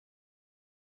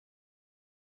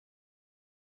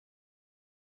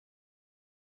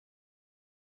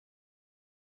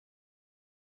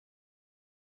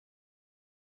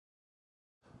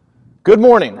Good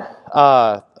morning.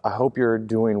 I hope you're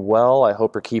doing well. I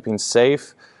hope you're keeping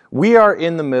safe. We are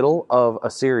in the middle of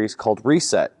a series called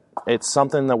Reset. It's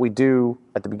something that we do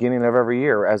at the beginning of every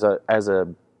year as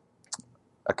a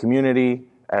community,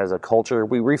 as a culture.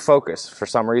 We refocus. For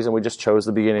some reason, we just chose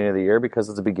the beginning of the year because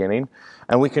it's the beginning,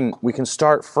 and we can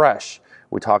start fresh.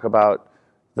 We talk about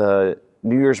the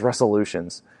New Year's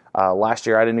resolutions. Last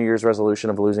year, I had a New Year's resolution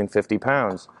of losing 50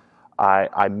 pounds.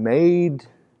 I made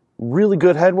really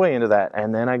good headway into that,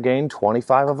 and then I gained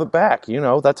 25 of it back.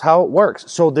 That's how it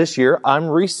works. So this year, I'm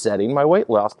resetting my weight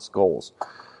loss goals.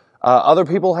 Other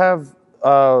people have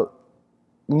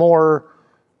more,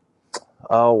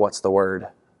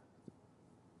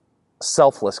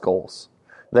 selfless goals.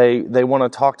 They want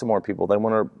to talk to more people. They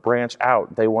want to branch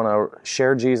out. They want to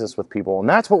share Jesus with people. And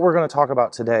that's what we're going to talk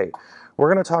about today.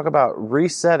 We're going to talk about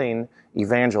resetting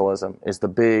evangelism is the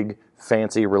big,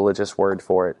 fancy religious word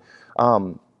for it.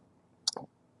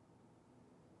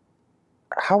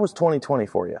 How was 2020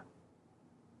 for you?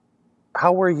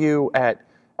 How were you at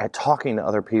talking to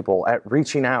other people, at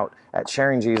reaching out, at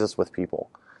sharing Jesus with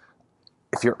people?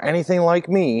 If you're anything like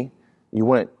me,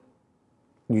 you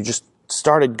just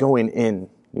started going in.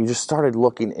 You just started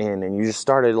looking in, and you just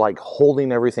started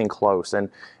holding everything close. And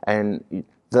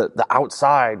the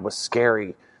outside was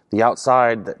scary. The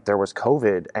outside, there was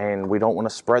COVID, and we don't want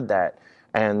to spread that.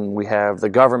 And we have the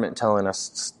government telling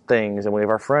us things, and we have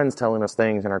our friends telling us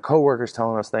things, and our coworkers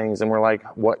telling us things, and we're like,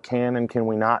 what can and can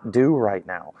we not do right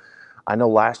now? I know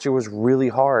last year was really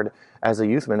hard as a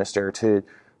youth minister to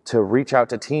reach out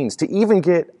to teens, to even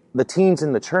get the teens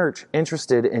in the church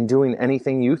interested in doing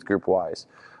anything youth group wise.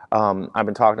 I've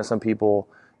been talking to some people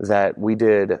that we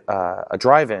did a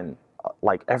drive-in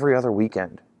every other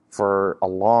weekend for a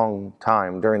long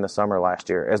time during the summer last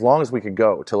year, as long as we could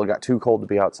go till it got too cold to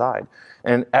be outside.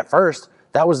 And at first,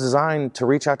 that was designed to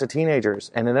reach out to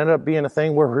teenagers, and it ended up being a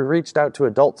thing where we reached out to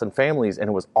adults and families, and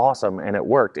it was awesome, and it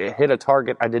worked. It hit a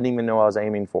target I didn't even know I was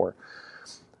aiming for.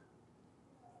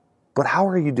 But how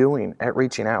are you doing at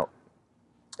reaching out,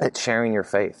 at sharing your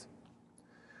faith?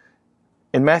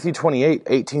 In Matthew 28,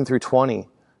 18 through 20,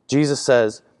 Jesus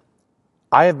says,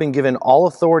 I have been given all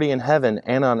authority in heaven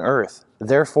and on earth.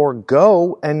 Therefore,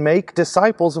 go and make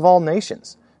disciples of all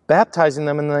nations, baptizing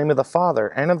them in the name of the Father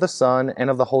and of the Son and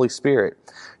of the Holy Spirit.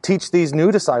 Teach these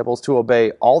new disciples to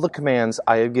obey all the commands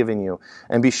I have given you,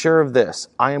 and be sure of this,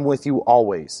 I am with you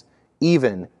always,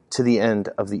 even to the end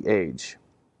of the age.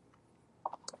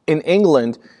 In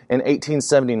England, in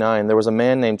 1879, there was a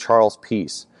man named Charles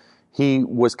Peace. He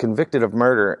was convicted of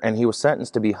murder, and he was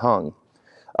sentenced to be hung.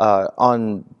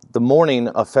 On the morning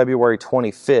of February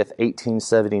 25th,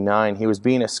 1879, he was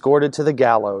being escorted to the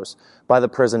gallows by the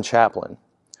prison chaplain.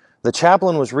 The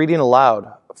chaplain was reading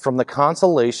aloud from the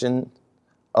Consolation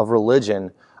of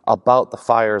Religion about the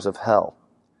fires of hell.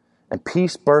 And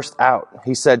Peace burst out.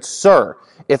 He said, Sir,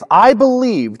 if I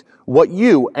believed what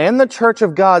you and the Church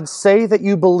of God say that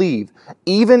you believe,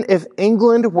 even if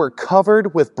England were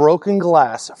covered with broken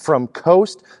glass from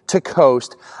coast to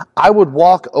coast, I would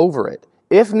walk over it.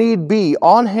 If need be,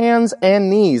 on hands and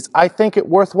knees, I think it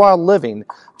worthwhile living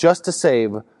just to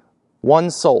save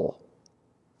one soul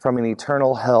from an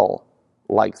eternal hell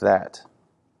like that.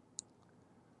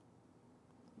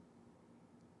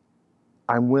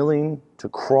 I'm willing to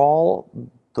crawl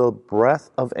the breadth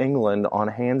of England on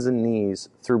hands and knees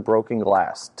through broken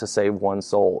glass to save one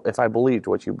soul, if I believed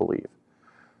what you believe.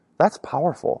 That's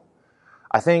powerful.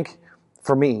 I think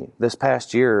for me, this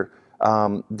past year,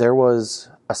 there was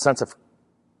a sense of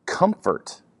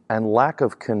comfort and lack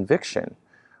of conviction.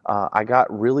 I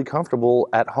got really comfortable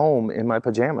at home in my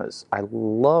pajamas. I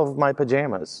love my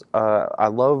pajamas. I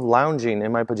love lounging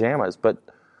in my pajamas, but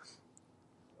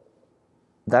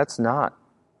that's not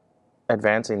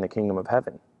advancing the kingdom of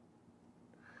heaven.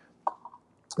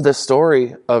 The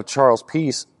story of Charles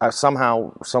Peace,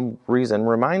 some reason,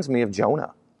 reminds me of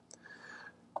Jonah.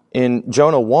 In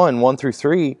Jonah 1 through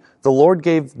 3, the Lord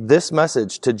gave this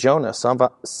message to Jonah, son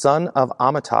of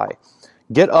Amittai.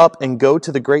 Get up and go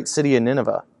to the great city of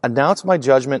Nineveh. Announce my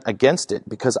judgment against it,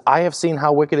 because I have seen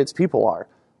how wicked its people are.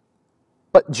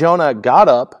 But Jonah got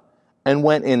up and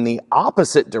went in the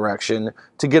opposite direction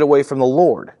to get away from the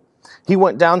Lord. He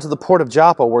went down to the port of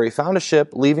Joppa, where he found a ship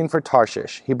leaving for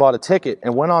Tarshish. He bought a ticket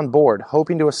and went on board,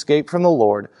 hoping to escape from the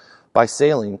Lord by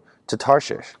sailing to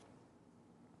Tarshish.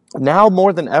 Now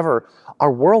more than ever,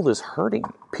 our world is hurting.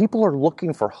 People are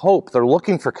looking for hope. They're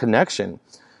looking for connection.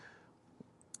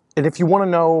 And if you want to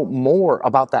know more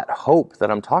about that hope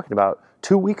that I'm talking about,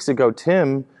 2 weeks ago,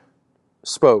 Tim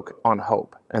spoke on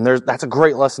hope. And that's a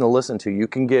great lesson to listen to. You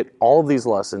can get all of these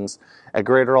lessons at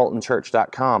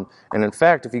greateraltonchurch.com. And in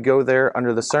fact, if you go there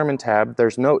under the sermon tab,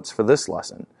 there's notes for this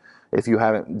lesson, if you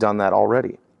haven't done that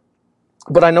already.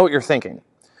 But I know what you're thinking.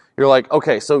 You're like,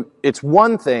 okay, so it's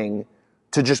one thing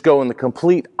to just go in the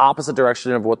complete opposite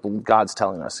direction of what God's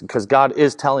telling us, because God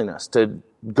is telling us to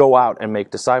go out and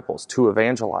make disciples, to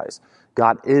evangelize.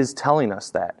 God is telling us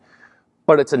that.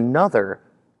 But it's another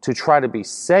to try to be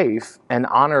safe and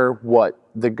honor what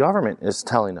the government is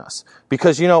telling us.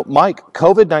 Because, Mike,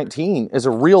 COVID-19 is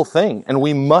a real thing, and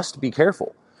we must be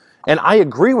careful. And I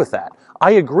agree with that.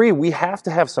 I agree we have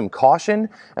to have some caution,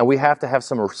 and we have to have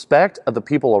some respect of the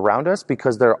people around us,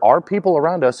 because there are people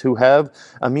around us who have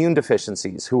immune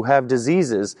deficiencies, who have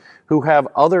diseases, who have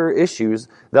other issues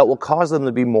that will cause them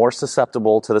to be more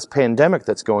susceptible to this pandemic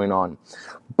that's going on.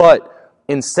 But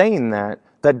in saying that,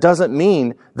 that doesn't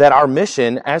mean that our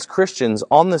mission as Christians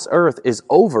on this earth is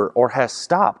over or has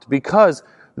stopped, because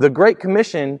the Great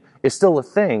Commission is still a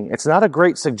thing. It's not a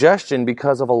great suggestion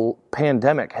because of a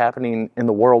pandemic happening in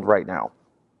the world right now.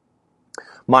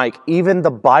 Mike, even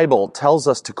the Bible tells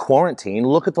us to quarantine.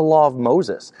 Look at the law of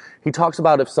Moses. He talks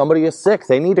about if somebody is sick,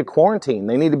 they need to quarantine.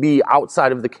 They need to be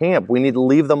outside of the camp. We need to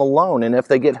leave them alone. And if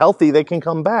they get healthy, they can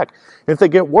come back. If they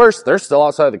get worse, they're still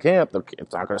outside the camp.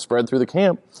 It's not going to spread through the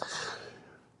camp.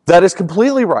 That is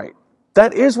completely right.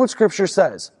 That is what Scripture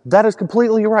says. That is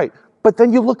completely right. But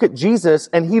then you look at Jesus,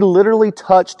 and he literally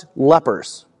touched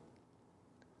lepers.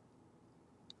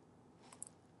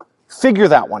 Figure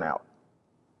that one out.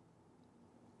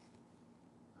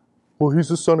 Well, he's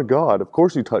the Son of God. Of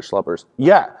course he touched lepers.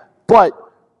 Yeah, but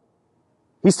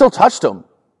he still touched them.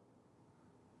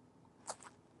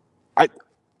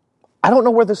 I don't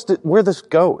know where this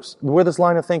goes, where this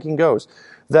line of thinking goes.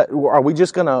 That are we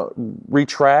just going to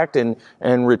retract and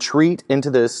retreat into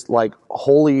this like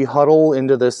holy huddle,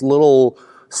 into this little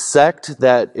sect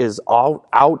that is all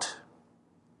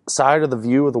outside of the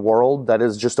view of the world, that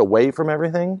is just away from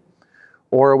everything?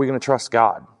 Or are we going to trust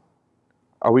God?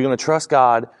 Are we going to trust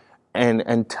God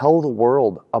and tell the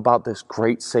world about this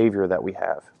great Savior that we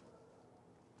have?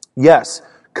 Yes,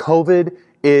 COVID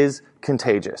is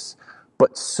contagious,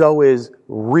 but so is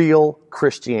real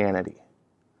Christianity.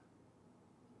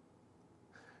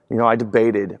 I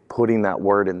debated putting that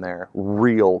word in there,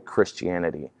 real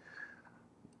Christianity,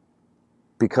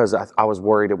 because I was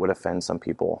worried it would offend some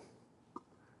people.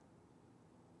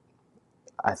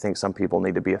 I think some people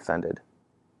need to be offended.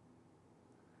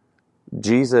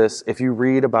 Jesus, if you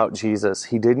read about Jesus,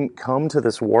 he didn't come to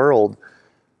this world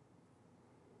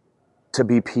to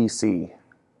be PC.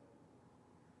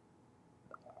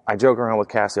 I joke around with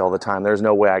Cassie all the time. There's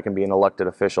no way I can be an elected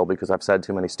official because I've said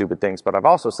too many stupid things, but I've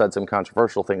also said some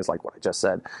controversial things like what I just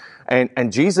said.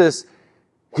 And Jesus,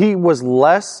 he was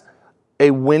less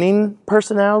a winning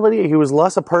personality. He was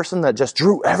less a person that just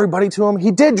drew everybody to him.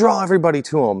 He did draw everybody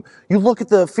to him. You look at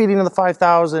the feeding of the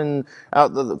 5,000,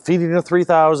 the feeding of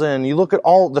 3,000. You look at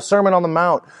all the Sermon on the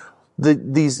Mount,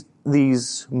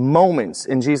 these moments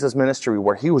in Jesus' ministry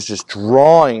where he was just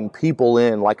drawing people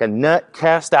in like a net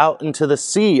cast out into the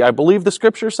sea. I believe the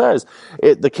Scripture says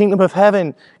the kingdom of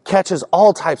heaven catches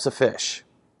all types of fish.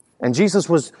 And Jesus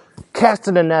was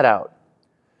casting a net out.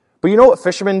 But you know what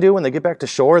fishermen do when they get back to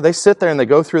shore? They sit there and they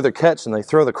go through their catch and they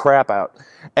throw the crap out.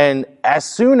 And as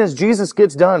soon as Jesus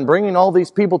gets done bringing all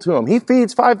these people to him, he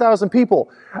feeds 5,000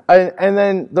 people. And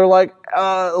then they're like,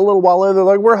 a little while later, they're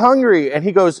like, we're hungry. And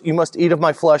he goes, you must eat of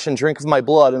my flesh and drink of my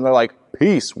blood. And they're like,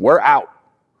 peace, we're out.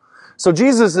 So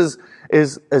Jesus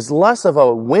is less of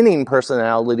a winning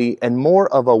personality and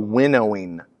more of a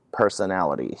winnowing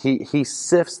personality. He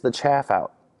sifts the chaff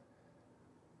out.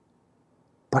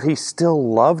 But he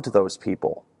still loved those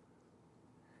people.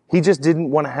 He just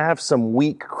didn't want to have some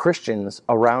weak Christians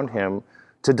around him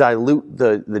to dilute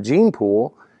the gene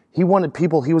pool. He wanted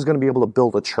people he was going to be able to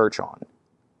build a church on.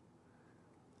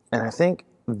 And I think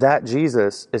that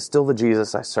Jesus is still the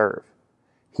Jesus I serve.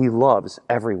 He loves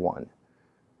everyone,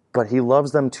 but he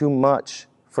loves them too much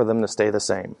for them to stay the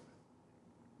same.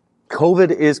 COVID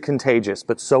is contagious,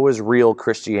 but so is real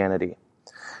Christianity.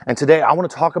 And today I want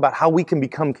to talk about how we can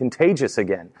become contagious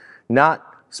again. Not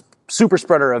super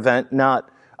spreader event, not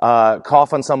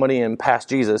cough on somebody and pass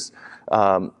Jesus.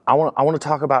 I want to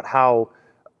talk about how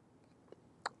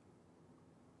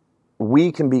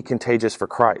we can be contagious for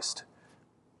Christ.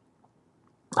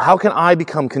 How can I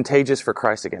become contagious for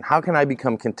Christ again? How can I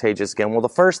become contagious again? Well, the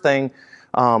first thing,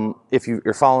 if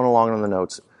you're following along on the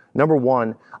notes, number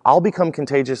one, I'll become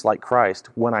contagious like Christ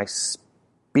when I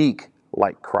speak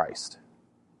like Christ.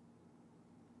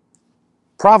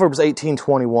 Proverbs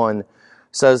 18:21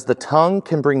 says, the tongue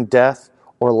can bring death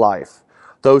or life,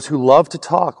 Those who love to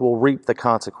talk will reap the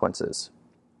consequences.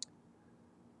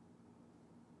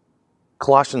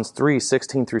 Colossians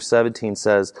 3:16 through 17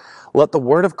 says, "Let the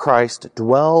word of Christ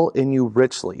dwell in you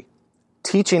richly,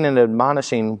 teaching and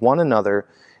admonishing one another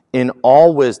in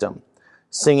all wisdom,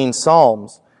 singing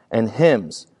psalms and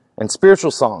hymns and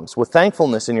spiritual songs with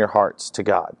thankfulness in your hearts to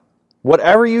God.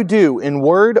 Whatever you do in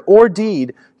word or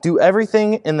deed, do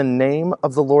everything in the name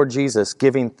of the Lord Jesus,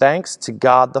 giving thanks to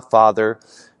God the Father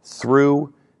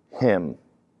through Him."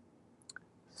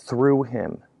 Through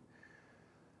Him.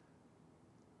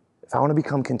 If I want to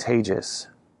become contagious,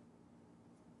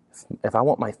 if I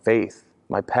want my faith,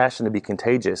 my passion to be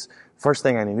contagious, first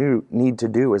thing I need to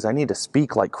do is I need to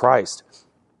speak like Christ.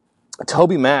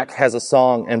 Toby Mac has a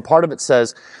song, and part of it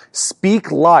says,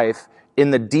 "Speak life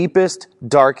in the deepest,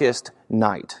 darkest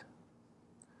night."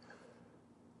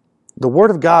 The Word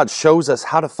of God shows us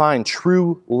how to find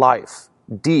true life,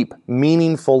 deep,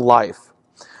 meaningful life.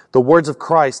 The words of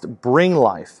Christ bring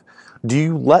life. Do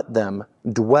you let them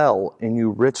dwell in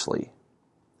you richly?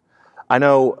 I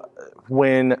know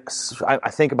when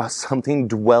I think about something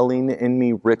dwelling in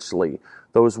me richly,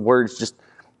 those words just,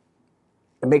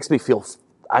 it makes me feel,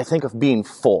 I think of being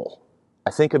full.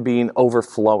 I think of being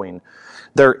overflowing.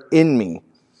 They're in me.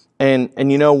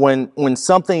 And you know, when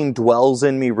something dwells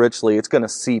in me richly, it's going to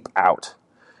seep out.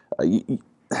 You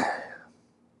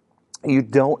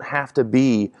don't have to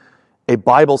be a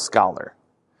Bible scholar.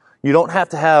 You don't have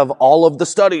to have all of the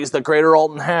studies that Greater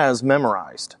Alton has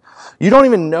memorized. You don't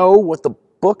even know what the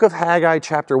book of Haggai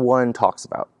chapter 1 talks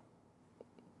about.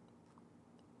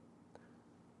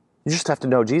 You just have to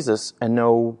know Jesus and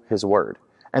know His Word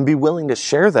and be willing to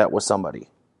share that with somebody.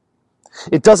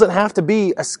 It doesn't have to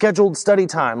be a scheduled study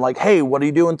time like, "Hey, what are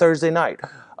you doing Thursday night?"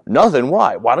 "Nothing.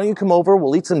 Why? Why don't you come over,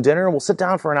 we'll eat some dinner, and we'll sit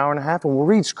down for an hour and a half, and we'll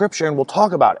read Scripture, and we'll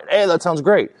talk about it." Hey, that sounds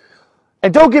great.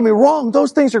 And don't get me wrong,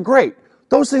 those things are great.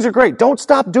 Those things are great. Don't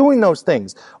stop doing those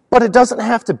things. But it doesn't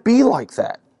have to be like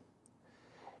that.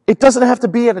 It doesn't have to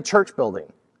be at a church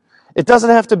building. It doesn't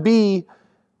have to be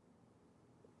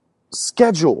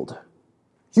scheduled.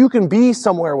 You can be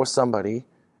somewhere with somebody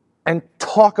and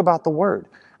talk about the Word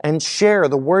and share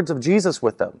the words of Jesus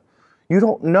with them. You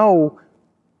don't know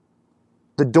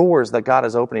the doors that God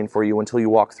is opening for you until you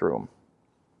walk through them,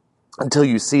 until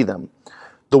you see them.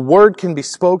 The Word can be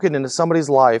spoken into somebody's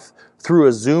life through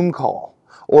a Zoom call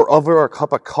or over a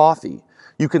cup of coffee.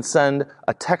 You could send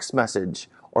a text message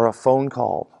or a phone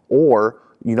call or,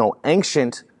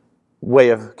 ancient way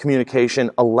of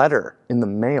communication, a letter in the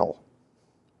mail.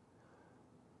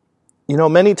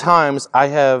 Many times I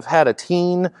have had a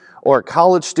teen or a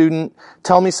college student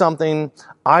tell me something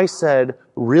I said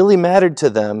really mattered to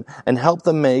them and helped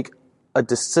them make a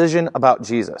decision about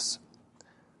Jesus.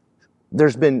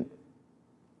 There's been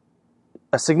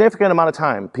a significant amount of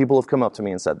time people have come up to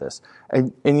me and said this.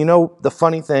 And the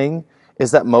funny thing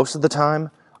is that most of the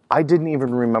time, I didn't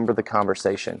even remember the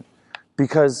conversation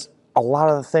because a lot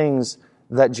of the things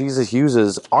that Jesus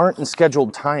uses aren't in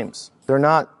scheduled times. They're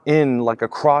not in like a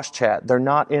cross chat. They're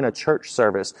not in a church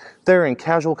service. They're in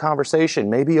casual conversation,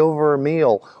 maybe over a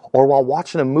meal or while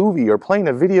watching a movie or playing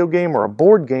a video game or a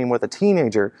board game with a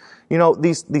teenager.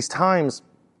 These times,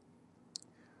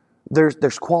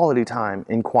 there's quality time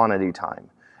in quantity time.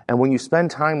 And when you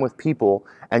spend time with people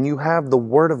and you have the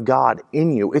Word of God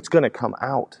in you, it's going to come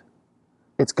out.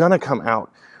 It's going to come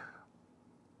out.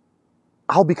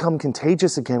 I'll become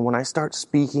contagious again when I start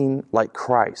speaking like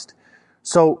Christ.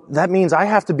 So that means I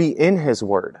have to be in His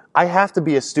Word. I have to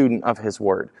be a student of His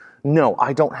Word. No,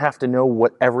 I don't have to know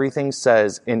what everything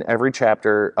says in every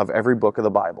chapter of every book of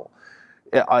the Bible.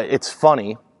 It's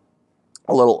funny,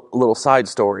 a little side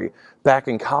story. Back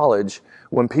in college,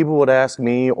 when people would ask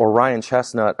me or Ryan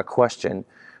Chestnut a question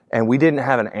and we didn't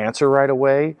have an answer right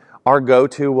away, our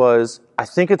go-to was, "I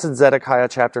think it's in Zedekiah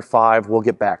chapter 5, we'll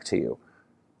get back to you."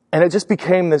 And it just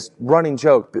became this running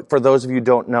joke. For those of you who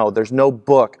don't know, there's no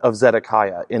book of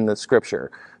Zedekiah in the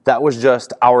Scripture. That was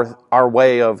just our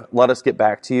way of, let us get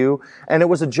back to you. And it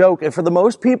was a joke. And for the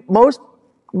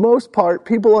most part,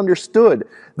 people understood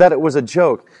that it was a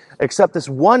joke. Except this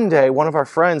one day, one of our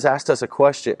friends asked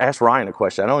Ryan a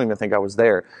question. I don't even think I was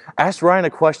there. Asked Ryan a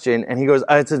question, and he goes,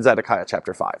 "It's in Zedekiah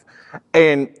chapter 5.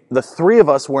 And the three of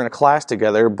us were in a class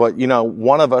together, but,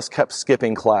 one of us kept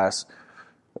skipping class.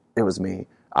 It was me.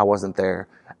 I wasn't there.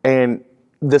 And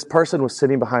this person was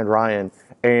sitting behind Ryan,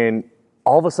 and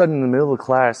all of a sudden in the middle of the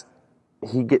class,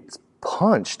 he gets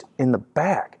punched in the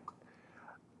back.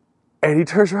 And he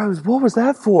turns around and goes, "What was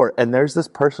that for?" And there's this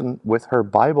person with her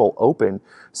Bible open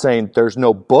saying, "There's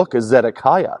no book of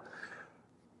Zedekiah."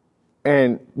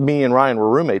 And me and Ryan were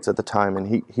roommates at the time,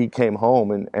 and he came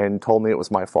home and told me it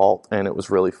was my fault, and it was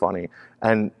really funny.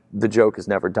 And the joke has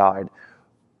never died.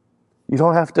 You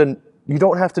don't have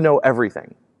to know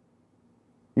everything.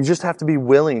 You just have to be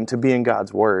willing to be in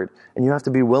God's Word, and you have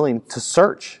to be willing to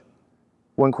search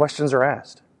when questions are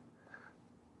asked.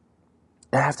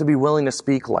 You have to be willing to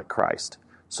speak like Christ.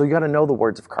 So you got to know the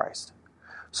words of Christ.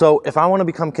 So if I want to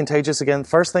become contagious again,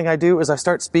 first thing I do is I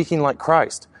start speaking like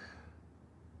Christ.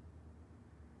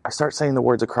 I start saying the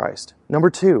words of Christ. Number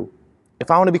 2,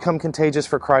 if I want to become contagious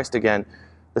for Christ again,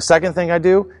 the second thing I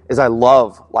do is I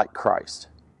love like Christ.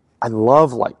 I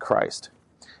love like Christ.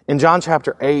 In John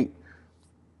chapter 8,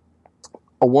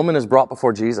 a woman is brought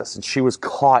before Jesus, and she was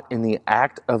caught in the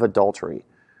act of adultery.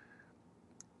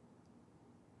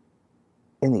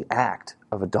 In the act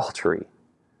of adultery.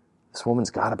 This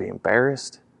woman's got to be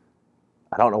embarrassed.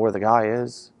 I don't know where the guy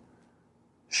is.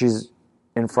 She's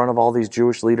in front of all these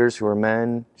Jewish leaders who are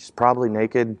men. She's probably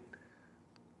naked.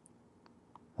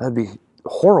 That'd be a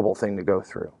horrible thing to go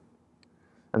through.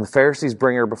 And the Pharisees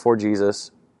bring her before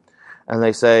Jesus, and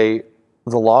they say,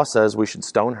 the law says we should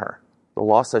stone her. The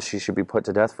law says she should be put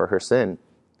to death for her sin.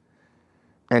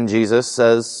 And Jesus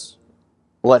says,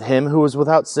 let him who is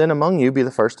without sin among you be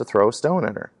the first to throw a stone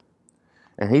at her.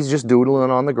 And he's just doodling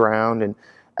on the ground. And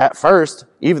at first,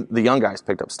 even the young guys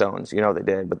picked up stones. You know they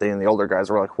did. But then the older guys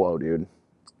were like, whoa, dude,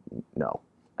 no.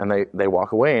 And they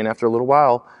walk away. And after a little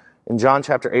while, in John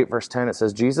chapter 8, verse 10, it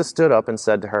says, Jesus stood up and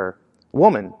said to her,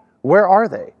 woman, where are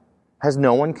they? Has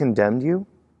no one condemned you?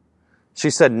 She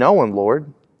said, no one,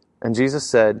 Lord. And Jesus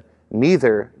said,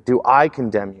 neither do I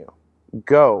condemn you.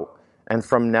 Go, and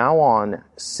from now on,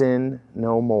 sin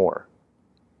no more.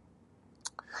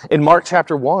 In Mark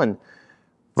chapter 1,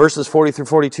 verses 40 through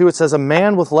 42, it says, a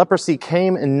man with leprosy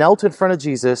came and knelt in front of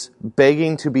Jesus,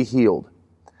 begging to be healed.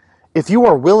 If you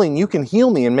are willing, you can heal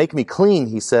me and make me clean,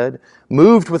 he said.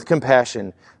 Moved with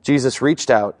compassion, Jesus reached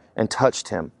out and touched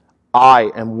him.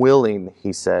 I am willing,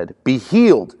 he said. Be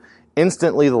healed.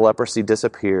 Instantly the leprosy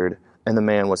disappeared, and the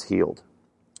man was healed.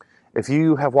 If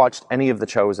you have watched any of The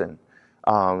Chosen,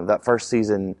 that first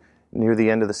season, near the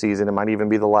end of the season, it might even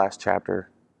be the last chapter.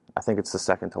 I think it's the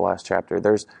second to last chapter.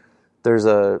 There's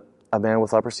a man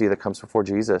with leprosy that comes before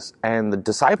Jesus, and the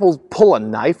disciples pull a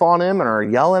knife on him and are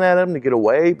yelling at him to get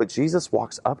away, but Jesus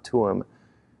walks up to him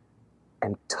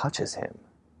and touches him.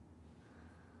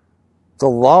 The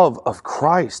love of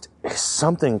Christ is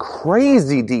something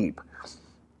crazy deep.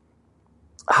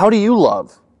 How do you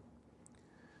love?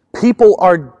 People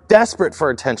are desperate for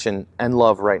attention and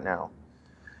love right now.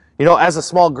 You know, as a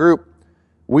small group,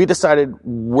 we decided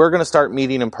we're going to start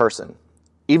meeting in person.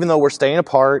 Even though we're staying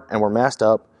apart and we're masked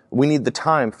up, we need the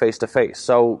time face to face.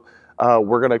 So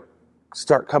we're going to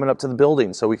start coming up to the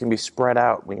building so we can be spread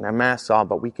out. We can have masks on,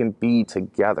 but we can be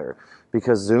together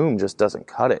because Zoom just doesn't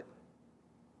cut it.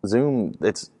 Zoom,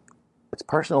 it's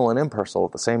personal and impersonal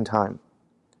at the same time.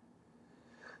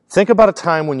 Think about a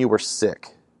time when you were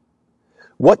sick.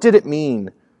 What did it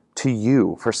mean to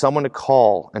you for someone to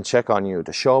call and check on you,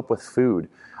 to show up with food?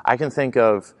 I can think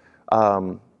of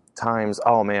times,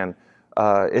 oh man,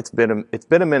 it's been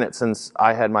a minute since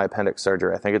I had my appendix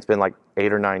surgery. I think it's been like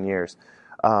 8 or 9 years.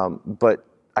 But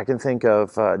I can think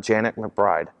of Janet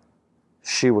McBride.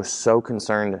 She was so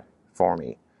concerned for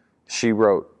me. She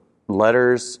wrote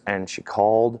letters and she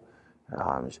called.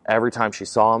 Every time she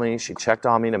saw me, she checked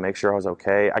on me to make sure I was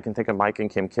okay. I can think of Mike and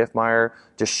Kim Kiffmeyer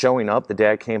just showing up the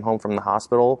day I came home from the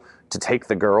hospital to take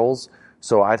the girls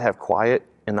so I'd have quiet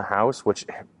in the house, which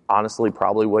honestly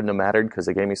probably wouldn't have mattered because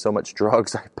they gave me so much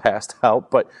drugs I passed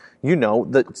out. But you know,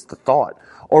 that's the thought.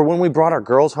 Or when we brought our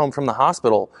girls home from the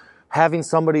hospital, having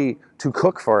somebody to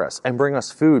cook for us and bring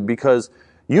us food, because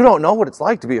you don't know what it's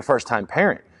like to be a first-time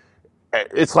parent.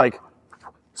 It's like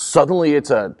suddenly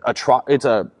it's a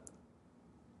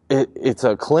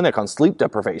clinic on sleep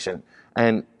deprivation.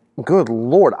 And good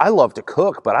Lord, I love to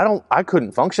cook, but I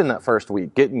couldn't function that first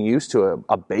week getting used to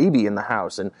a baby in the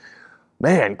house. And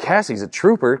man, Cassie's a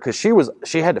trooper because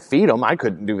she had to feed them. I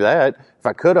couldn't do that. If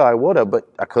I could, I would have, but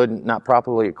I couldn't, not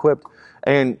properly equipped.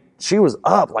 And she was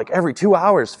up like every 2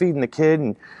 hours feeding the kid,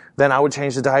 and then I would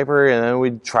change the diaper, and then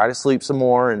we'd try to sleep some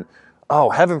more. And oh,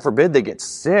 heaven forbid they get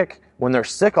sick. When they're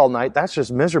sick all night, that's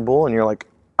just miserable. And you're like,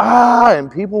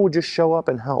 and people would just show up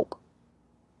and help.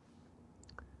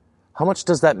 How much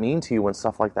does that mean to you when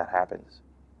stuff like that happens?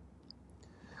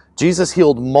 Jesus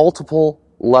healed multiple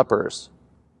lepers.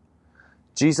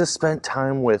 Jesus spent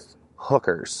time with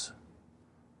hookers,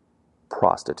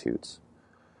 prostitutes.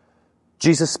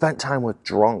 Jesus spent time with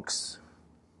drunks.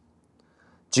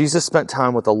 Jesus spent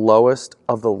time with the lowest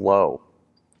of the low.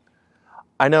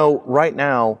 I know right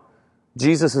now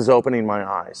Jesus is opening my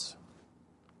eyes.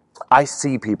 I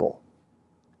see people.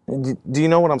 Do you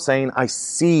know what I'm saying? I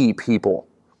see people.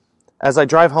 As I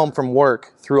drive home from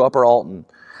work through Upper Alton,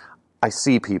 I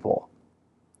see people.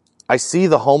 I see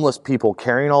the homeless people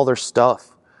carrying all their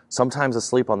stuff, sometimes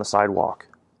asleep on the sidewalk,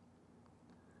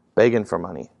 begging for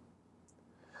money.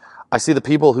 I see the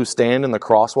people who stand in the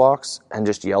crosswalks and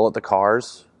just yell at the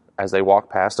cars as they walk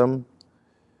past them,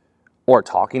 or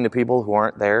talking to people who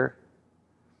aren't there.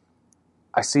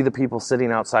 I see the people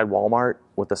sitting outside Walmart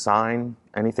with the sign,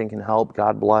 anything can help,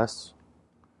 God bless.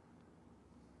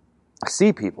 I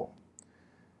see people.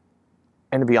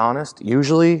 And to be honest,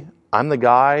 usually I'm the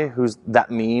guy who's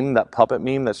that meme, that puppet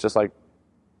meme that's just like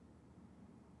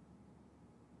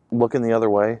looking the other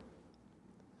way.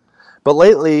 But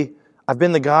lately, I've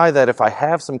been the guy that if I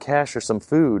have some cash or some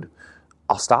food,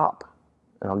 I'll stop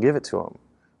and I'll give it to him.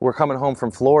 We're coming home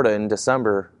from Florida in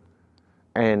December,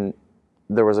 and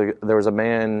there was a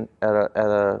man at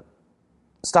a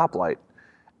stoplight,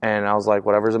 and I was like,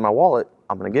 whatever's in my wallet,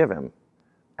 I'm going to give him.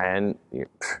 And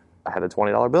I had a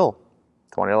 $20 bill.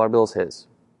 $20 bill is his.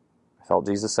 I felt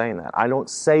Jesus saying that. I don't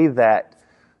say that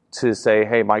to say,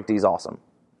 hey, Mike D's awesome.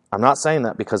 I'm not saying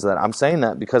that because of that. I'm saying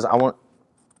that because I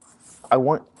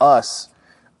want us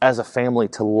as a family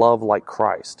to love like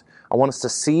Christ. I want us to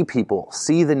see people,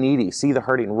 see the needy, see the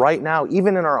hurting. Right now,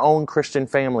 even in our own Christian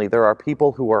family, there are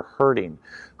people who are hurting,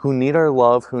 who need our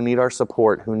love, who need our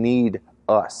support, who need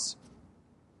us.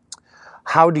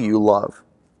 How do you love?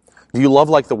 Do you love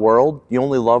like the world? You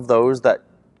only love those that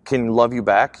can love you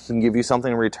back, can give you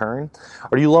something in return?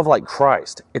 Or do you love like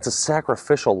Christ? It's a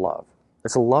sacrificial love.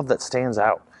 It's a love that stands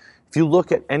out. If you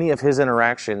look at any of his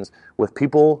interactions with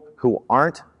people who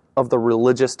aren't of the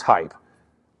religious type,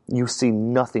 you see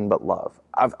nothing but love.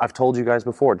 I've told you guys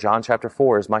before, John chapter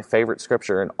 4 is my favorite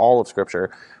scripture in all of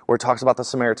Scripture, where it talks about the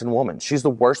Samaritan woman. She's the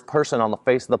worst person on the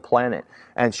face of the planet,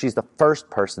 and she's the first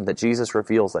person that Jesus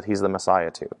reveals that he's the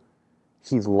Messiah to.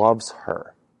 He loves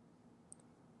her.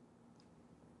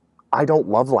 I don't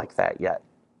love like that yet.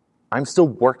 I'm still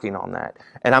working on that,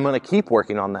 and I'm going to keep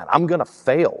working on that. I'm going to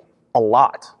fail a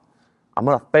lot. I'm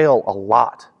going to fail a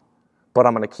lot, but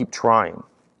I'm going to keep trying.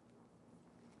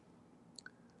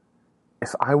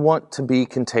 If I want to be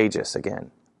contagious again,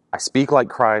 I speak like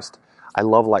Christ, I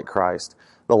love like Christ.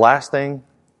 The last thing,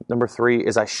 number 3,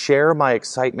 is I share my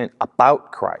excitement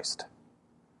about Christ.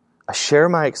 I share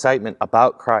my excitement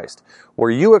about Christ.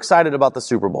 Were you excited about the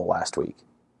Super Bowl last week?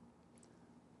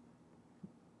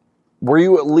 Were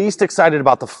you at least excited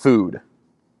about the food?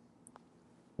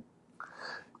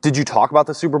 Did you talk about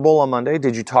the Super Bowl on Monday?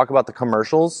 Did you talk about the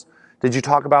commercials? Did you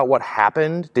talk about what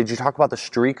happened? Did you talk about the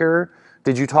streaker?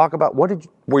 Did you talk about,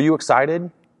 were you excited?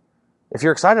 If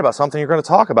you're excited about something, you're going to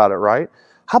talk about it, right?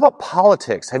 How about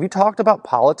politics? Have you talked about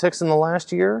politics in the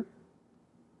last year?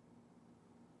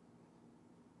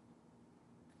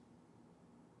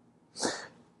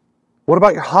 What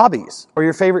about your hobbies or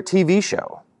your favorite TV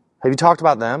show? Have you talked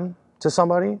about them to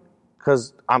somebody?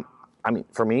 Because,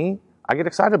 for me, I get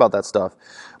excited about that stuff.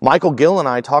 Michael Gill and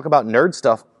I talk about nerd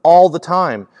stuff all the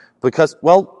time because,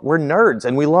 well, we're nerds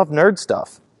and we love nerd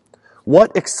stuff.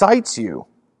 What excites you?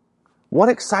 What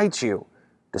excites you?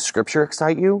 Does Scripture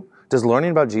excite you? Does learning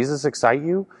about Jesus excite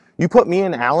you? You put me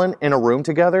and Alan in a room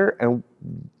together and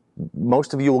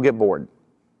most of you will get bored.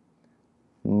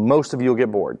 Most of you will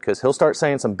get bored because he'll start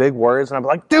saying some big words and I'll be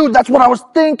like, dude, that's what I was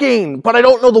thinking, but I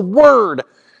don't know the word.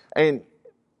 And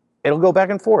it'll go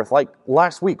back and forth. Like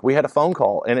last week, we had a phone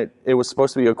call and it was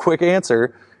supposed to be a quick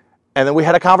answer. And then we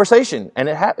had a conversation and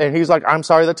it happened. And he's like, I'm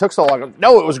sorry that took so long. I go,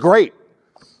 no, it was great.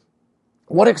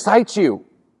 What excites you?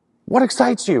 What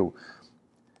excites you?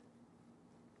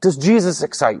 Does Jesus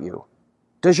excite you?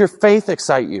 Does your faith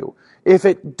excite you? If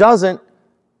it doesn't,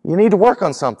 you need to work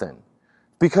on something.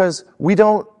 Because we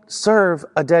don't serve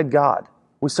a dead God.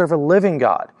 We serve a living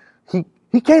God.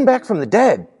 He came back from the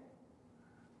dead.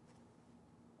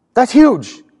 That's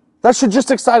huge. That should just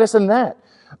excite us in that.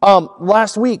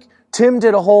 Last week, Tim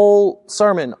did a whole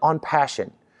sermon on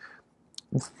passion.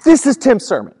 This is Tim's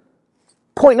sermon.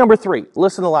 Point number 3,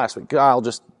 listen to last week. I'll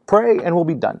just pray and we'll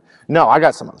be done. No, I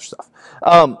got some other stuff.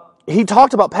 He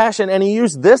talked about passion and he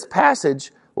used this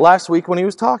passage last week when he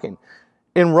was talking.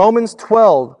 In Romans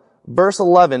 12, verse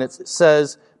 11, it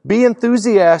says, be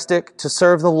enthusiastic to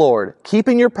serve the Lord,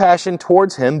 keeping your passion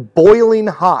towards Him boiling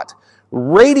hot.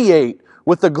 Radiate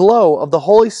with the glow of the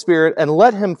Holy Spirit and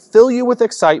let Him fill you with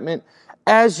excitement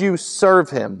as you serve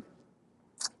Him.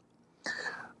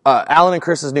 Alan and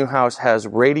Chris's new house has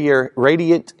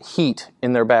radiant heat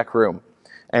in their back room.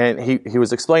 And he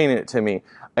was explaining it to me.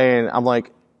 And I'm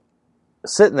like,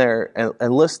 sitting there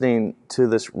and listening to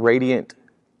this radiant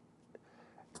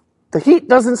the heat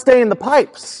doesn't stay in the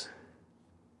pipes.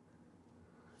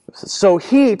 So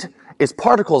heat is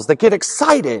particles that get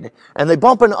excited, and they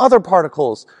bump into other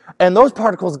particles, and those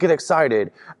particles get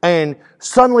excited, and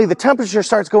suddenly the temperature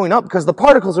starts going up because the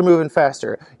particles are moving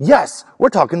faster. Yes, we're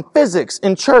talking physics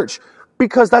in church,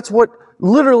 because that's what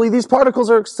literally these particles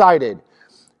are excited.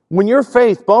 When your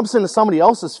faith bumps into somebody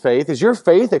else's faith, is your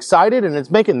faith excited, and it's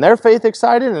making their faith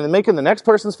excited, and it's making the next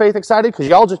person's faith excited, because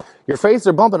your faiths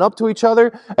are bumping up to each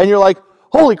other, and you're like,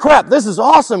 holy crap, this is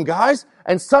awesome, guys.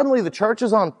 And suddenly the church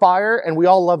is on fire and we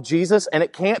all love Jesus, and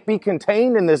it can't be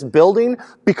contained in this building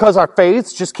because our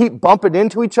faiths just keep bumping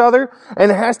into each other,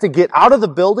 and it has to get out of the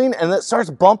building, and it starts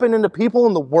bumping into people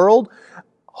in the world.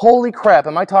 Holy crap,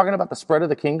 am I talking about the spread of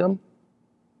the kingdom?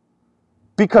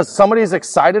 Because somebody is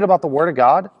excited about the Word of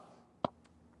God?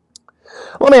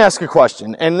 Let me ask you a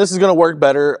question, and this is going to work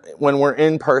better when we're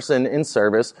in person in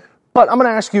service, but I'm going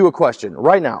to ask you a question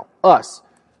right now. Us,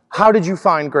 how did you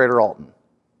find Greater Alton?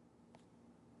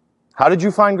 How did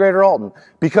you find Greater Alton?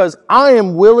 Because I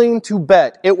am willing to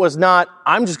bet it was not,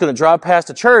 I'm just going to drive past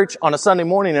a church on a Sunday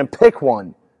morning and pick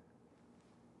one.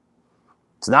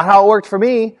 It's not how it worked for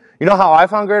me. You know how I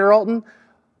found Greater Alton?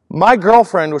 My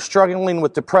girlfriend was struggling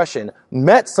with depression,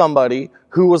 met somebody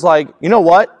who was like, you know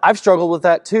what? I've struggled with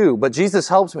that too, but Jesus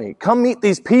helps me. Come meet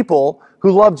these people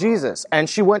who love Jesus. And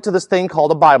she went to this thing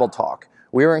called a Bible talk.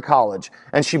 We were in college,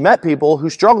 and she met people who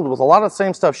struggled with a lot of the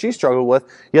same stuff she struggled with,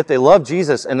 yet they loved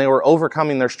Jesus and they were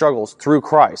overcoming their struggles through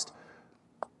Christ.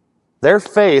 Their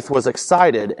faith was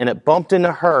excited, and it bumped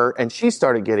into her, and she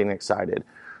started getting excited.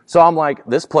 So I'm like,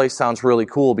 this place sounds really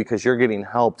cool because you're getting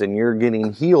helped and you're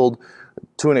getting healed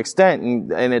to an extent,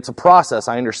 and it's a process.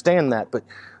 I understand that, but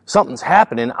something's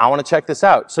happening. I want to check this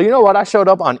out. So you know what? I showed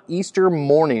up on Easter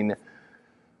morning.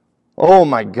 Oh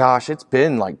my gosh, it's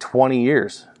been like 20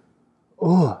 years.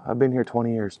 Oh, I've been here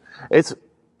 20 years.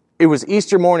 It was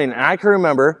Easter morning, and I can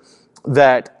remember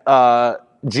that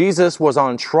Jesus was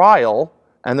on trial,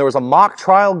 and there was a mock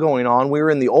trial going on. We were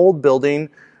in the old building.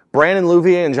 Brandon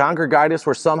Louvier and John Gergaitis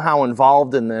were somehow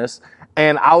involved in this.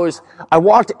 And I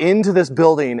walked into this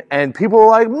building, and people were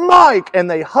like, Mike! And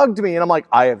they hugged me, and I'm like,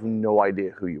 I have no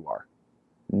idea who you are.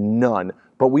 None.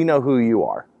 But we know who you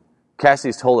are.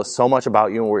 Cassie's told us so much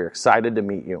about you, and we're excited to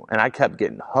meet you. And I kept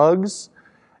getting hugs,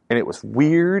 and it was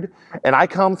weird. And I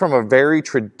come from a very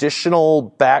traditional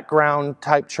background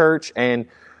type church, and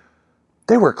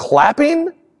they were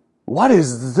clapping? What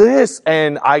is this?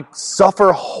 And I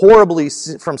suffer horribly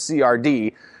from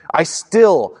CRD. I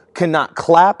still cannot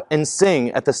clap and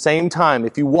sing at the same time.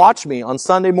 If you watch me on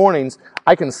Sunday mornings,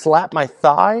 I can slap my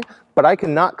thigh, but I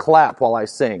cannot clap while I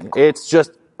sing.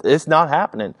 It's not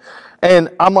happening. And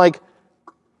I'm like,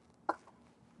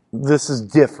 this is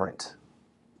different.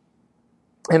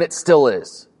 And it still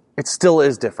is. It still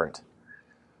is different.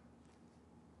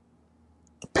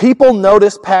 People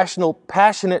notice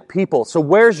passionate people. So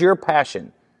where's your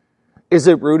passion? Is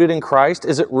it rooted in Christ?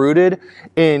 Is it rooted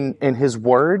in His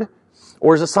Word?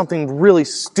 Or is it something really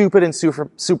stupid and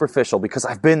superficial? Because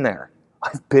I've been there.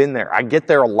 I get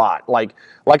there a lot. Like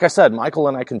I said, Michael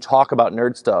and I can talk about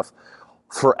nerd stuff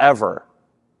forever.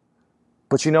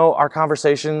 But you know, our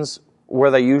conversations,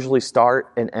 where they usually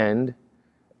start and end,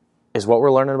 is what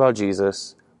we're learning about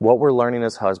Jesus, what we're learning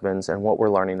as husbands, and what we're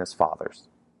learning as fathers.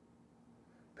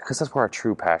 Because that's where our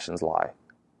true passions lie.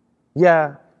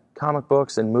 Yeah, comic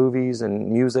books and movies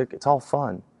and music, it's all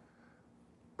fun.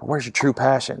 But where's your true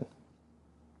passion?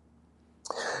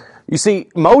 You see,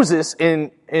 Moses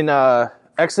in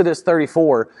Exodus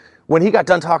 34, when he got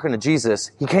done talking to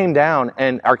Jesus, he came down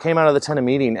or came out of the tent of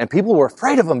meeting, and people were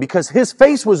afraid of him because his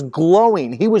face was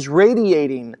glowing. He was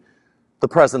radiating the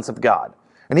presence of God.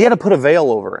 And he had to put a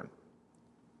veil over him.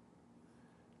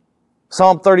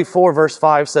 Psalm 34 verse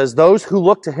 5 says, those who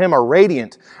look to Him are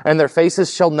radiant, and their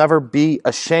faces shall never be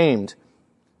ashamed.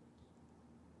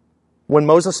 When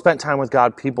Moses spent time with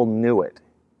God, people knew it.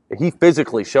 He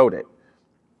physically showed it.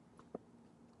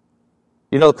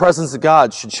 You know, the presence of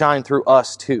God should shine through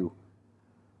us too.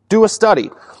 Do a study.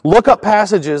 Look up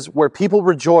passages where people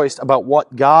rejoiced about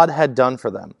what God had done for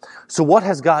them. So what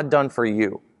has God done for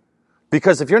you?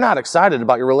 Because if you're not excited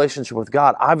about your relationship with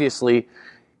God, obviously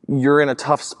you're in a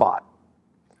tough spot.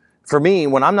 For me,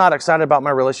 when I'm not excited about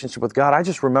my relationship with God, I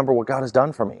just remember what God has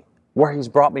done for me, where He's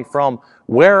brought me from,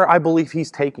 where I believe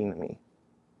He's taking me.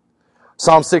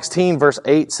 Psalm 16 verse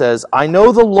 8 says, I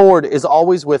know the Lord is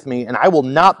always with me, and I will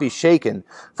not be shaken,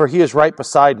 for He is right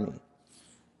beside me.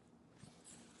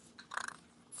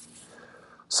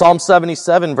 Psalm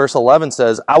 77 verse 11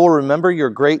 says, I will remember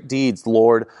your great deeds,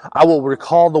 Lord. I will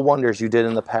recall the wonders you did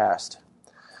in the past.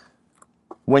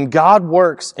 When God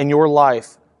works in your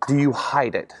life, do you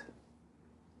hide it?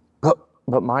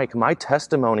 But Mike, my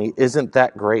testimony isn't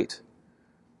that great.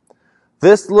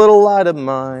 This little light of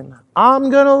mine, I'm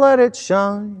going to let it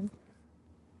shine.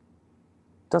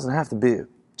 Doesn't have to be a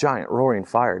giant roaring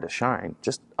fire to shine.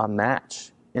 Just a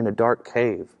match in a dark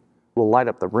cave will light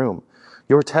up the room.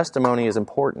 Your testimony is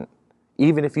important,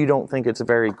 even if you don't think it's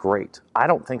very great. I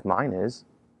don't think mine is.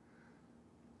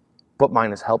 But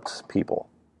mine has helped people.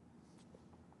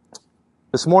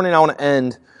 This morning I want to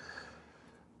end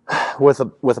with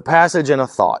a passage and a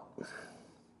thought.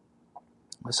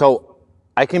 So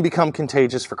I can become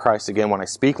contagious for Christ again when I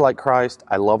speak like Christ,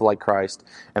 I love like Christ,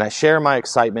 and I share my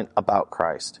excitement about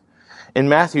Christ. In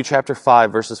Matthew chapter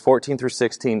 5, verses 14 through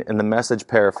 16, in the Message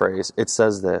paraphrase, it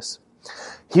says this.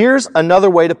 Here's another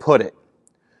way to put it.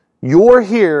 You're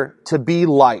here to be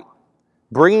light,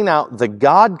 bringing out the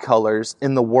God colors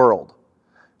in the world.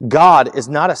 God is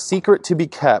not a secret to be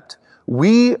kept.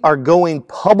 We are going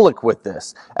public with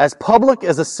this, as public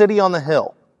as a city on the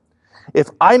hill. If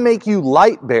I make you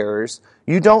light bearers,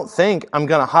 you don't think I'm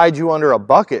going to hide you under a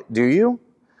bucket, do you?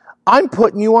 I'm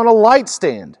putting you on a light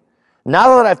stand.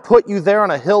 Now that I've put you there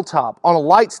on a hilltop, on a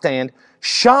light stand,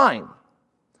 shine.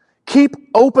 Keep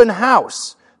open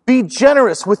house. Be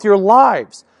generous with your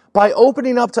lives. By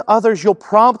opening up to others, you'll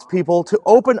prompt people to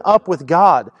open up with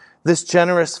God, this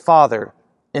generous Father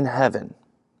in heaven.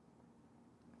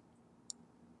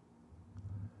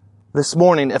 This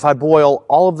morning, if I boil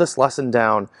all of this lesson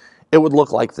down, it would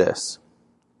look like this.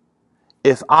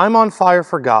 If I'm on fire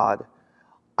for God,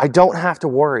 I don't have to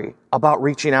worry about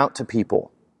reaching out to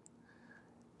people.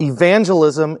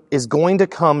 Evangelism is going to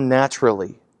come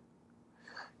naturally.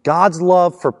 God's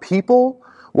love for people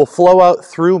will flow out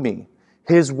through me.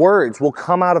 His words will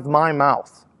come out of my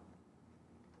mouth.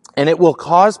 And it will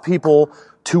cause people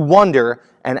to wonder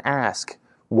and ask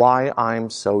why I'm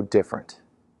so different.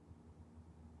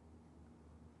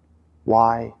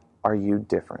 Why are you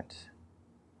different?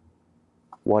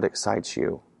 What excites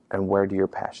you, and where do your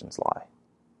passions lie?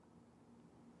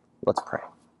 Let's pray.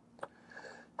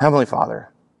 Heavenly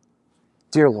Father,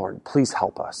 dear Lord, please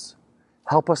help us.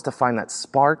 Help us to find that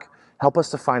spark. Help us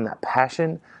to find that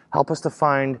passion. Help us to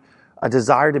find a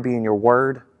desire to be in your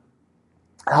word.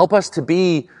 Help us to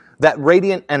be that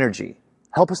radiant energy.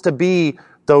 Help us to be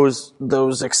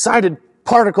those excited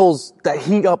particles that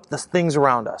heat up the things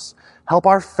around us. Help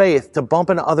our faith to bump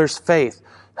into others' faith.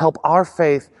 Help our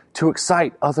faith to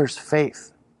excite others'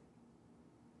 faith.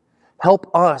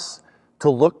 Help us to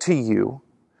look to you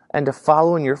and to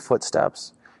follow in your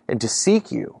footsteps and to seek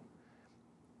you.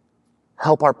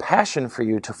 Help our passion for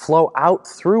you to flow out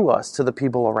through us to the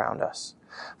people around us.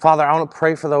 Father, I want to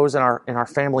pray for those in our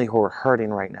family who are hurting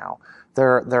right now.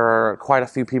 There are quite a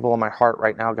few people in my heart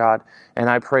right now, God, and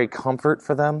I pray comfort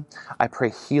for them. I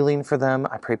pray healing for them.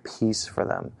 I pray peace for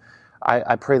them.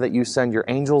 I pray that you send your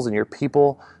angels and your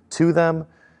people to them,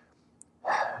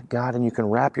 God, and you can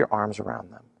wrap your arms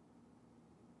around them.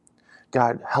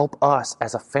 God, help us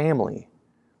as a family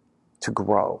to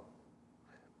grow,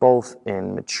 both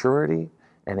in maturity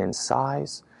and in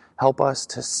size. Help us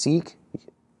to seek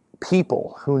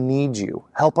people who need you.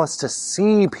 Help us to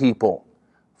see people,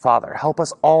 Father. Help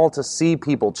us all to see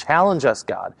people. Challenge us,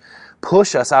 God.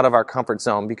 Push us out of our comfort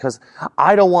zone, because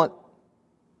I don't want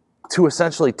to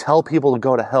essentially tell people to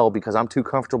go to hell because I'm too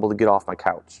comfortable to get off my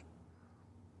couch.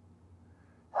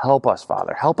 Help us,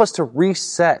 Father. Help us to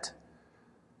reset.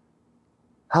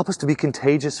 Help us to be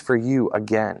contagious for you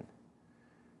again.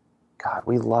 God,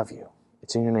 we love you.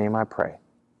 It's in your name I pray.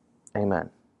 Amen.